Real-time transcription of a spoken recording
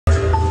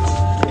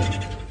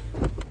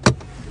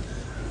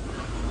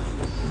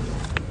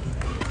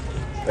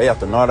They have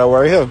to know that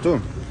right here,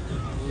 too.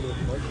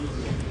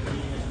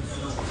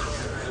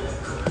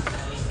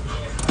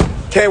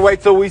 Can't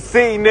wait till we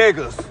see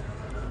niggas. As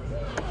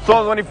soon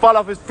as when he fall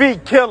off his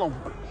feet, kill him.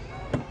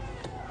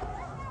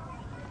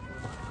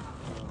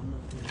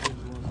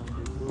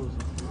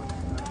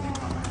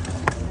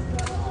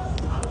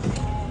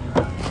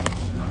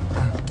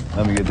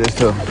 Let me get this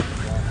too.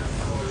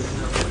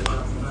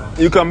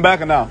 You coming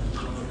back or no? I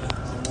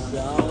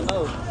don't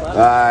know.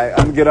 Alright,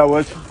 I'm gonna get up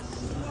with you.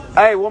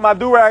 Hey, where my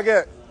do-rag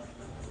at?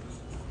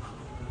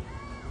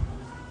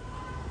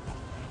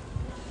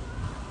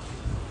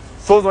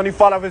 As soon as when he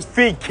fall off his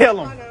feet,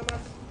 kill him.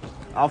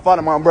 I'm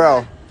finding my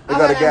bro. They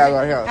got a guy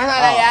right here. I'm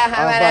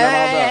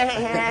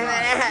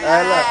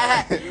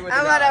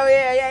out over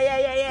here.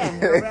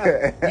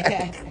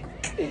 Yeah.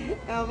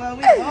 Oh, man,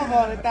 we love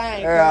all the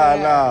things. Yeah,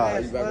 nah.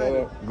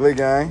 Glee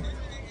gang.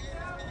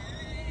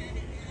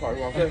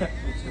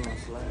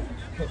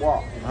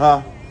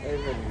 Huh?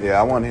 Yeah,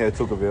 I want to hear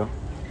Tukaville.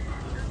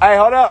 Hey,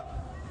 hold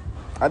up.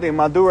 I think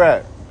my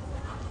do-rag.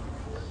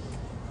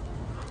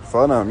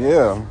 For them,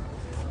 yeah.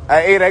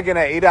 Hey, they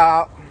gonna eat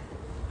out.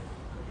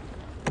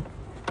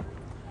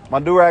 My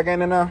do-rag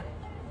ain't in there?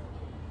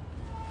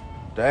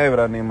 David,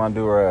 I need my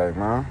do-rag,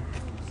 man.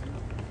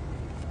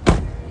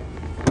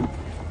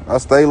 I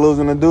stay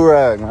losing the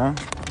do-rag, man.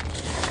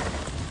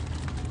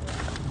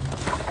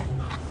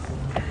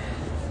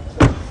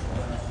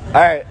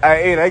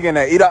 Hey, they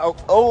gonna eat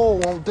out. Oh,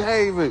 on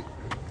David.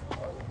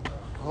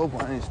 Hope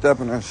I ain't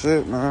stepping that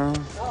shit, man.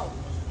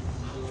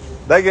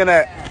 They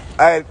gonna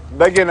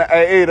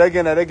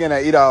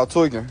eat out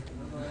tweaking.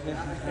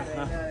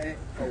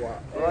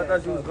 Oh, I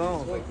thought you was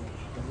gone.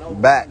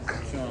 Back.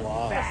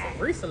 Wow.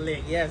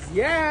 Recently, yes.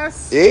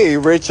 Hey,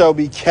 Richo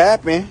be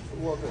capping.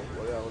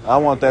 I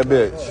want that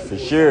bitch for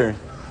sure.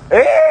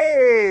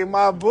 Hey,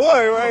 my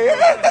boy right here.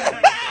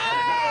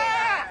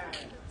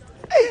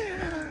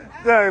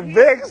 The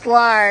big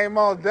slime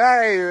on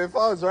Dave.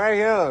 Folks right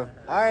here.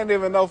 I ain't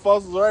even know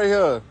folks was right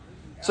here.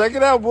 Check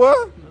it out, boy.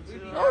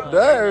 Oh,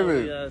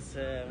 David.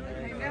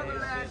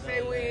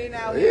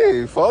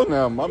 Hey, phone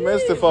number. I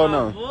missed the phone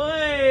number.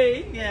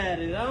 Boy, he got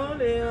it on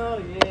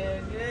there. Yeah.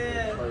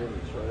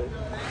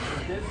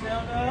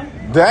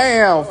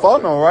 Damn,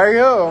 phone number right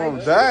here. Oh,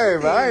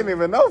 Dave, I ain't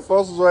even know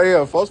folks was right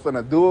here. Folks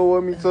finna do it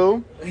with me,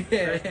 too.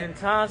 Preston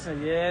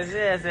Thompson, yes,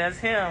 that's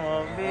him.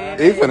 Oh, man.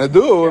 He finna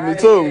do it with me,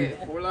 too.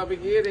 Pull up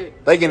and get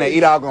it. They gonna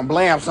eat out, gonna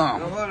blam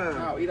something.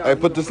 Hey,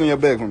 put this in your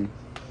bag for me.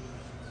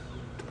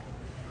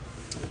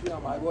 You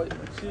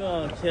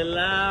gonna chill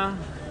out?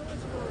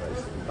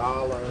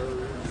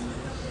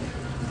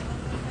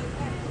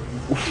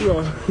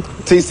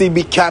 TC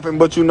be capping,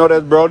 but you know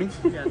that's Brody.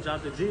 You gotta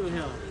drop the G with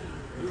him.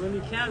 When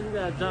he cap, you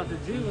gotta drop the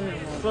G with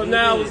him. So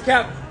now it was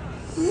cap.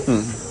 So you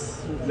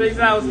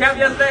said I was cap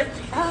yesterday?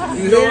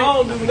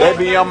 They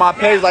be on my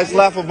page like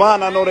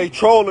Slaffavon. I know they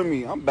trolling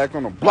me. I'm back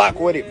on the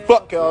block with it.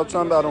 Fuck y'all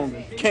talking about on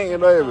King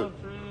and David.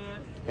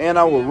 And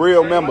I was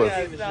real members.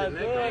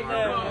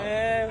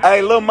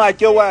 Hey, Lil Mike,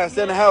 your ass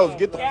in the house.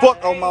 Get the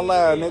fuck on my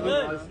line,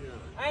 nigga.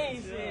 I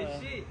ain't saying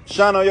shit.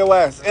 Shine on your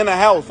ass in the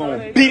house on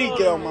BD,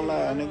 get on my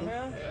line, nigga.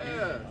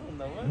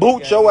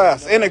 Boot your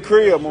ass in the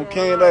crib on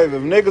King David.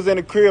 If niggas in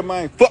the crib,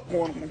 I ain't fuck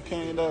one on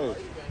King David.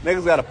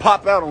 Niggas gotta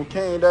pop out on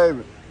King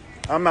David.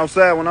 I'm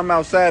outside. When I'm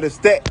outside, it's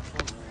that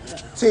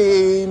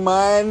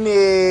T-Money.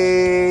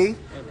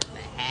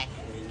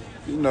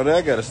 You know that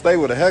I gotta stay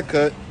with a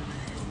haircut.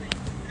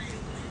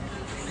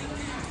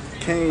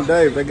 King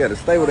David, they gotta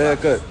stay with a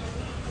haircut.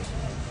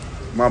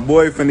 My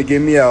boy finna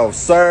get me out.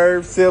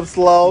 Serve, sip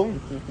slow.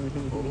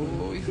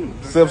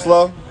 Sip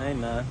slow? Ain't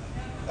none.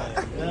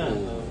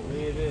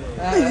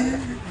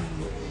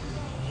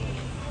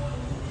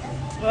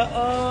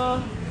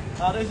 Well,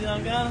 all this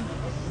young guy.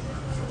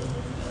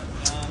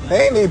 He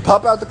ain't even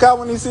pop out the car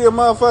when he see a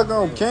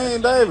motherfucker on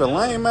King David.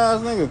 Lame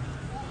ass nigga.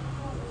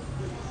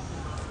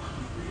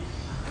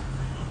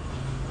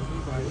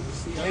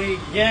 Hey,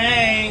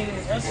 gang.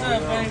 What's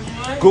up, baby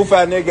boy? Goof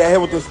out nigga got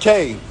hit with this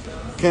K.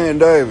 King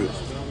David.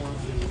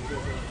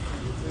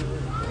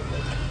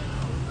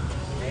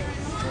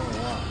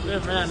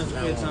 Good man, this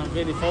bitch on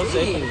video. Folks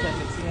say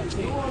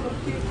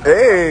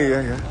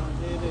Hey.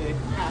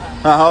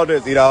 Hold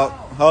this, E-Dog.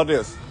 Hold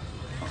this.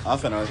 I'm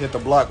finna hit the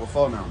block with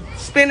phone now.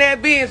 Spin that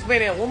bin,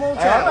 spin it. One more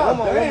time.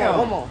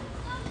 One more.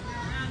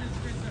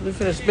 We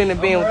finna spin the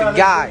bin with the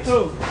guys.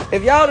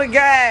 If y'all the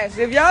guys,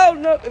 Tell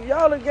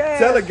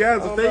the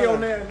guys if they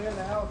on there and in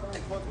the house.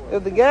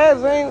 If the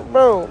guys ain't,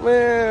 bro,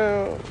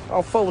 man,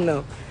 I'm full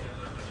now.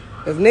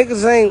 If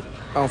niggas ain't,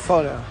 I'm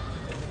full now.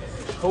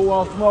 Who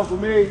want smoke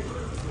with me?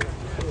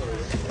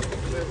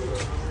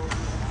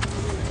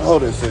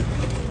 Hold this shit.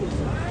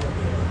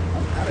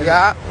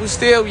 Yeah, we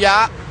still,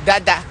 da.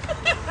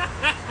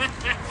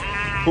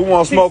 Who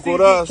want smoke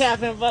with us?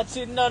 Capping, but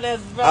you know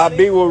that's I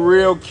be with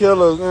real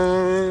killers.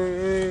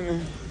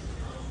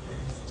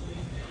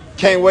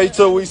 Can't wait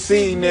till we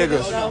see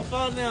niggas.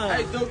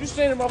 Hey, dude, you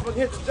seen him up and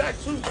hit the jack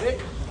too, Nick.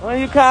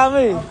 When you call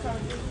me?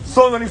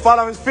 So when he fall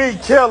off his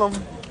feet, kill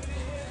him.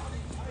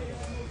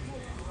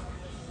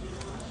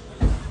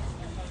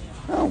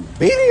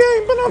 BD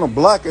ain't been on the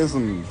block in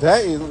some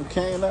days.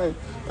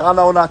 I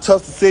know when I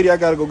touch the city, I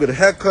gotta go get a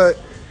haircut.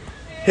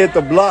 Hit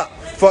the block.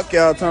 Fuck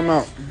y'all talking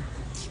about.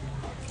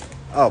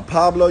 Oh,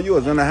 Pablo, you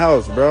was in the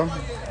house, bro.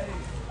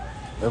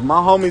 If my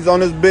homies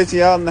on this bitch,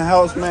 y'all in the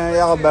house, man,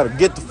 y'all better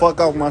get the fuck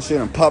off my shit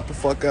and pop the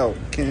fuck out.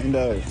 King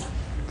Dave.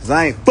 Cause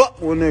I ain't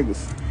fuck with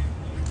niggas.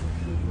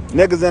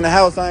 Niggas in the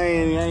house, I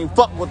ain't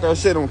fuck with that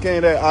shit on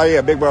King Dave. Oh yeah,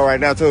 big bro right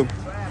now too.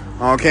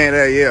 On King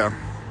Dave, yeah.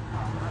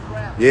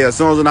 Yeah, as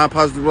soon as I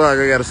post the block,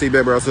 I gotta see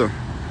big bro too.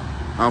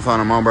 I'm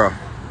finding my bro.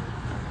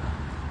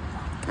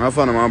 Oh,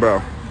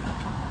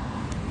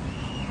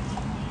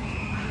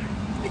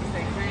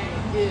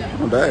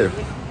 Dave.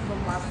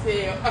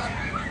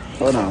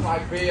 Hold on.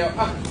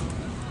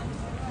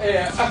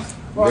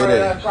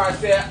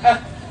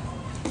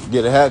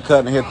 Get a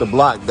haircut and hit the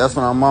block. That's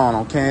what I'm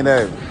on King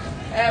David.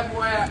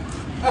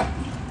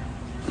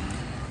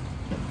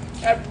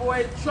 That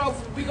boy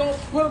trophy, we gonna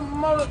put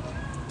him on the...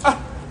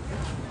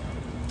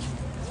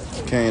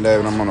 King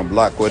David, I'm on the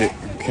block with it.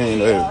 King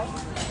David.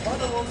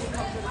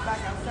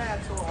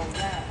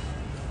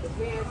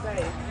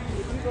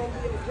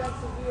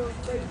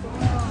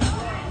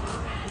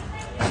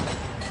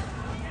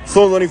 As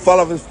soon as when he fall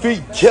off his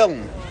feet, kill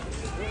him.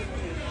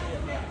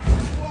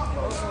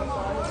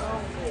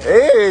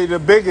 Hey, the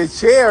biggest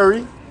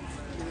cherry.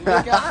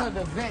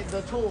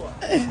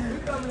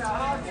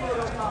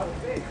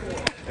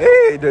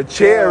 Hey, the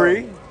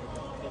cherry.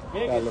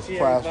 Got a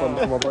surprise for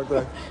my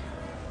birthday.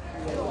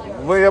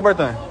 When your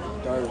birthday?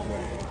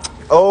 Thursday.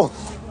 Oh,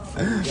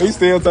 he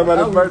still talking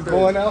about his birthday.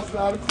 Going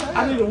outside of town.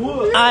 I need a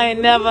wood. I ain't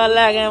never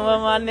lagging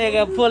when my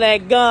nigga pull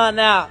that gun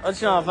out.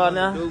 What you on for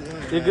now?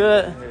 You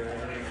good?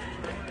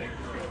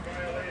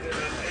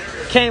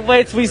 Can't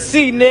wait till we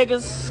see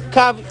niggas.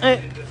 Copy.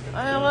 Hey,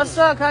 what's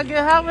up? Can I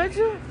get high with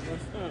you?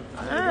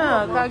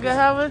 Yeah, can I get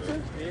high with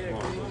you?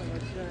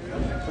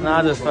 Nah,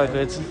 I just fuck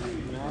with you.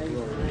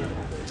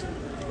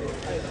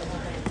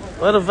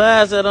 Where the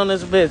vibes at on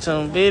this bitch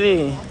on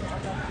BD?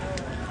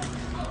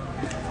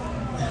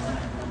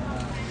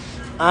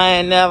 I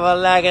ain't never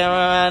lagging when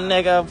my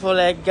nigga pull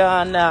that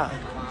gun out.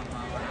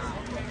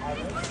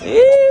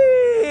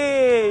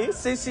 Eee, you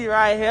see she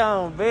right here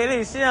on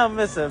BD. She don't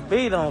miss a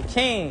beat on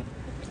King.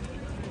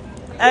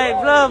 Hey,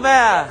 Blood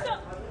Bear.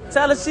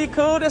 Tell her she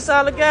cool. This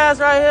all the guys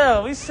right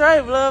here. We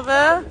straight, Blood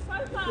Bear.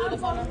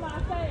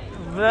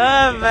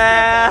 Blood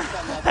Bear.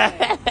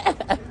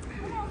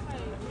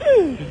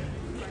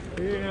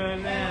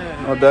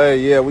 Oh, day,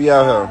 yeah, we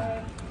out here.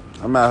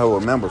 I'm out here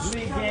with members.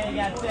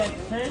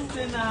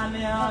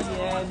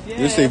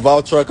 You see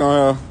Vault Truck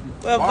on here?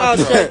 Where Vault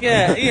Truck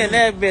at? He in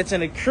that bitch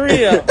in the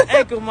crib.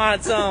 Ankle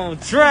monts on.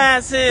 Dry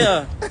as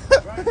hell.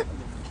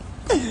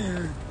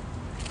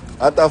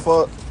 I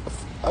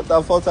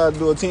thought folks had to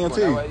do a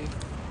TNT.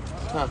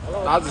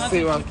 I'll just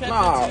see one.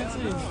 Nah,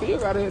 still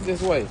gotta hit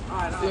this way.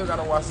 Still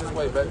gotta watch this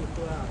way, baby.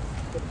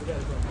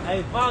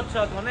 Hey, Vault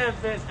Truck on that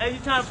bitch. Hey, you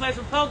trying to play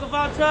some poker,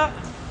 Vault Truck?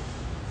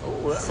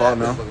 Oh, that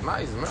look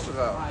nice. Members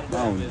out.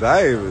 Oh,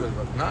 David.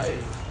 Look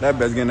nice. That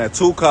bitch getting that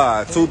 2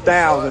 card,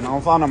 2,000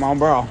 on front of my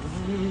bro.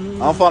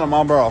 On front of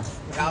my bro.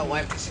 Y'all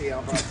wipe the shit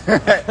out, bro.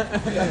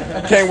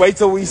 Can't wait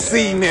till we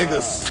see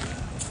niggas.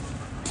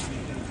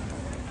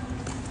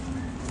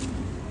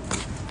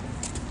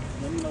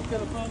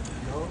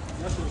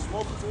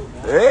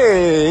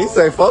 Hey, he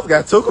say folks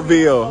got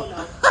Tuckerville.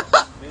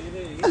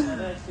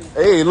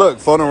 Hey, look,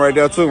 photo right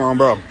there too, on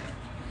bro.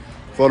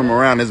 Photo him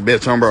around this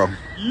bitch, on bro.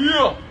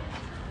 Yeah.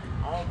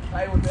 I don't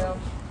play with them.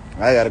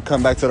 I gotta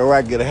come back to the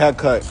right, get a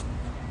haircut.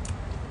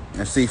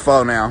 And see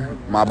four now,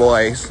 my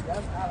boys.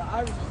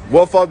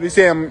 What folks be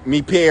saying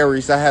me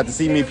Perry's? I had to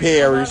see me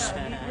Perry's.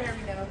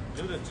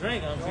 Do the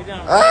drink.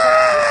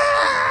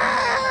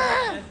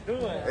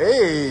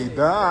 Hey,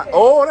 Don.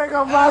 Oh, they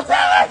got my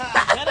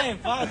That ain't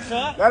Vault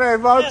Truck. That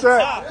ain't Vault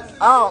Truck.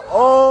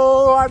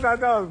 Oh, I thought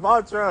that was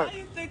Vault Truck. How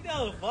you think that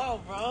was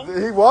Vault, bro?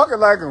 He walking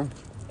like him.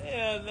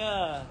 Hell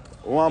nah.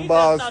 One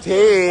boss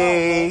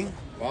team.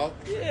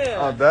 Yeah.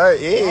 Oh, that,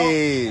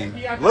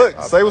 hey.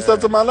 Look, say what's up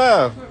to my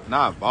left.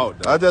 Nah, Vault,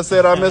 though. I just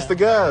said I missed the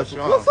gas.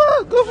 What's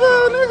up? Good for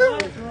you, nigga.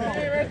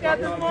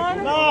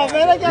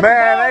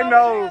 Man, they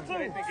know.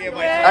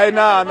 Hey,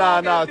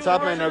 nah.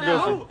 Chop ain't no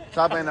goofy.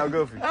 Chop ain't no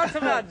goofy. I'm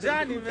talking about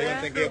Johnny, man. They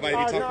don't think everybody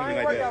be talking to me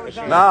like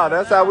that. Nah,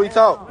 that's how we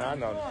talk. I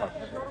know.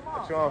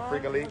 What you on,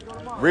 Freaking League?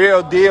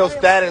 Real deal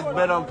status,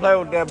 but don't play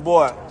with that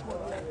boy.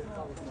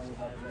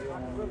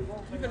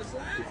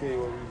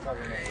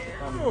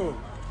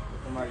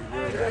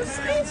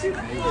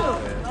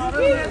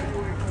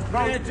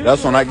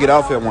 That's when I get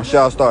off here, when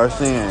y'all start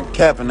seeing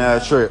capping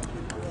that trip.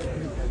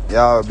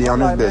 Y'all be on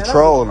this bit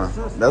trolling.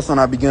 That's when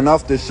I be getting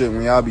off this shit,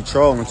 when y'all be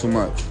trolling too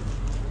much.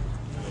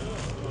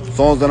 As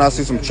soon as I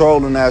see some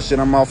trolling that shit,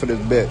 I'm off of this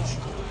bitch.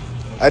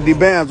 Hey,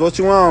 D-Bands, what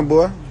you on,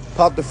 boy?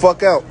 Pop the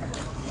fuck out.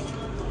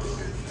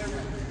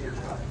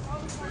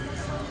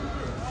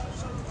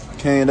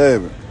 King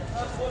David.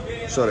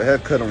 So the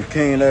haircut on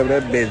King David,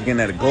 that bitch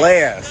getting at a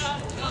glass.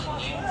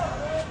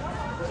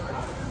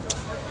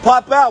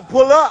 Pop out,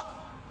 pull up.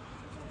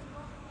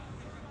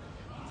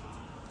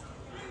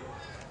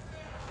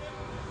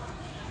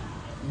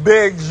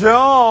 Big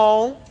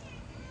John.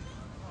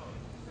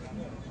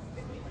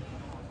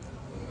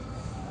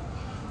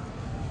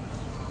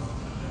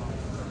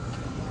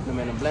 Them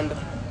in the blender.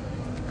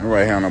 I'm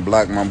right here on the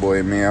block, my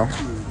boy Mel.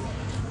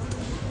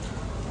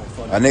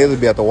 I nearly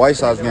be at the White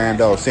Sox game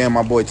though, seeing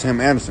my boy Tim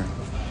Anderson.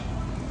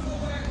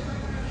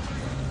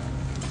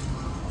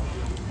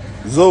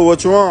 Zoo,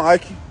 what you on,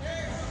 Ike?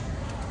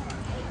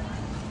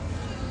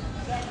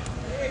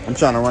 I'm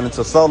trying to run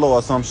into Solo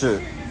or some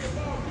shit.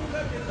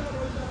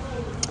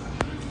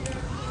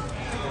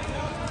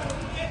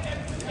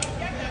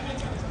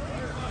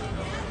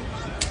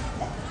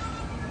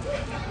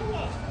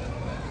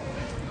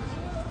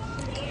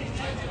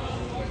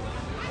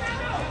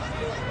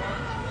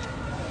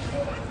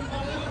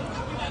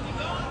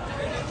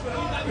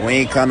 We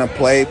ain't kind of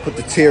play, put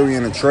the Terry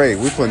in the tray.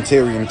 We putting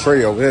Terry in the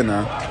tray over here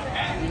now.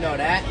 You know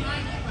that.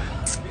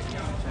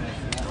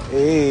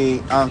 Hey,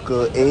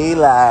 Uncle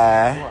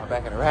Eli.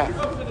 Back in the rack.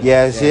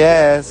 Yes,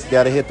 yes.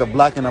 Gotta hit the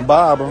block and the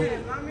bobber.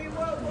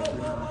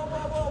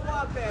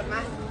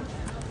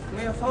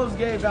 Man, folks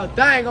gave out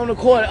dang on the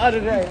court the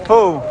other day.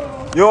 Who?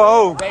 You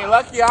a who? They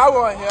lucky I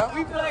wasn't here.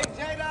 We played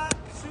J-Dot,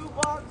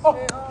 Shoebox,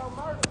 and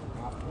Murder.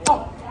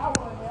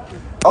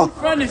 Oh.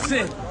 Run this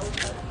shit.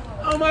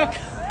 Oh my God.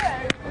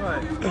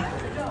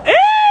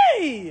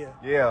 Hey!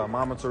 Yeah,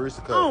 Mama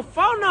Teresa cut. On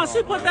phone now,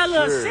 she put that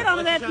little shit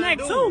on that neck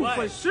too,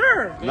 for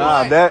sure.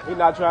 Nah, that He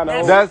not trying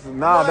to that's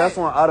that's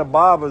one other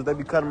barbers. They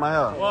be cutting my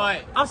hair.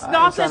 What? I'm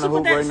trying saying to she put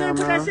hoop that, right she now, put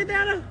man. that shit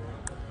down there.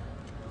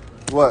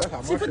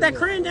 What? She put that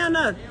cream down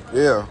there.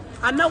 Yeah.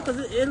 I know, because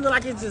it look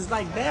like it's just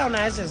like down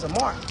now. It's just a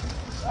mark.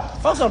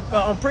 Folks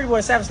on Pretty Boy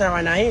Savage Town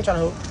right now. He ain't trying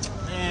to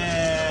hoop.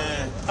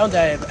 Man. I'm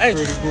dead. Hey.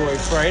 Pretty Boy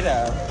straight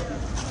out.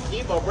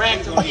 He go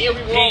back to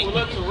everyone who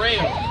looks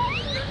around.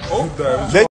 They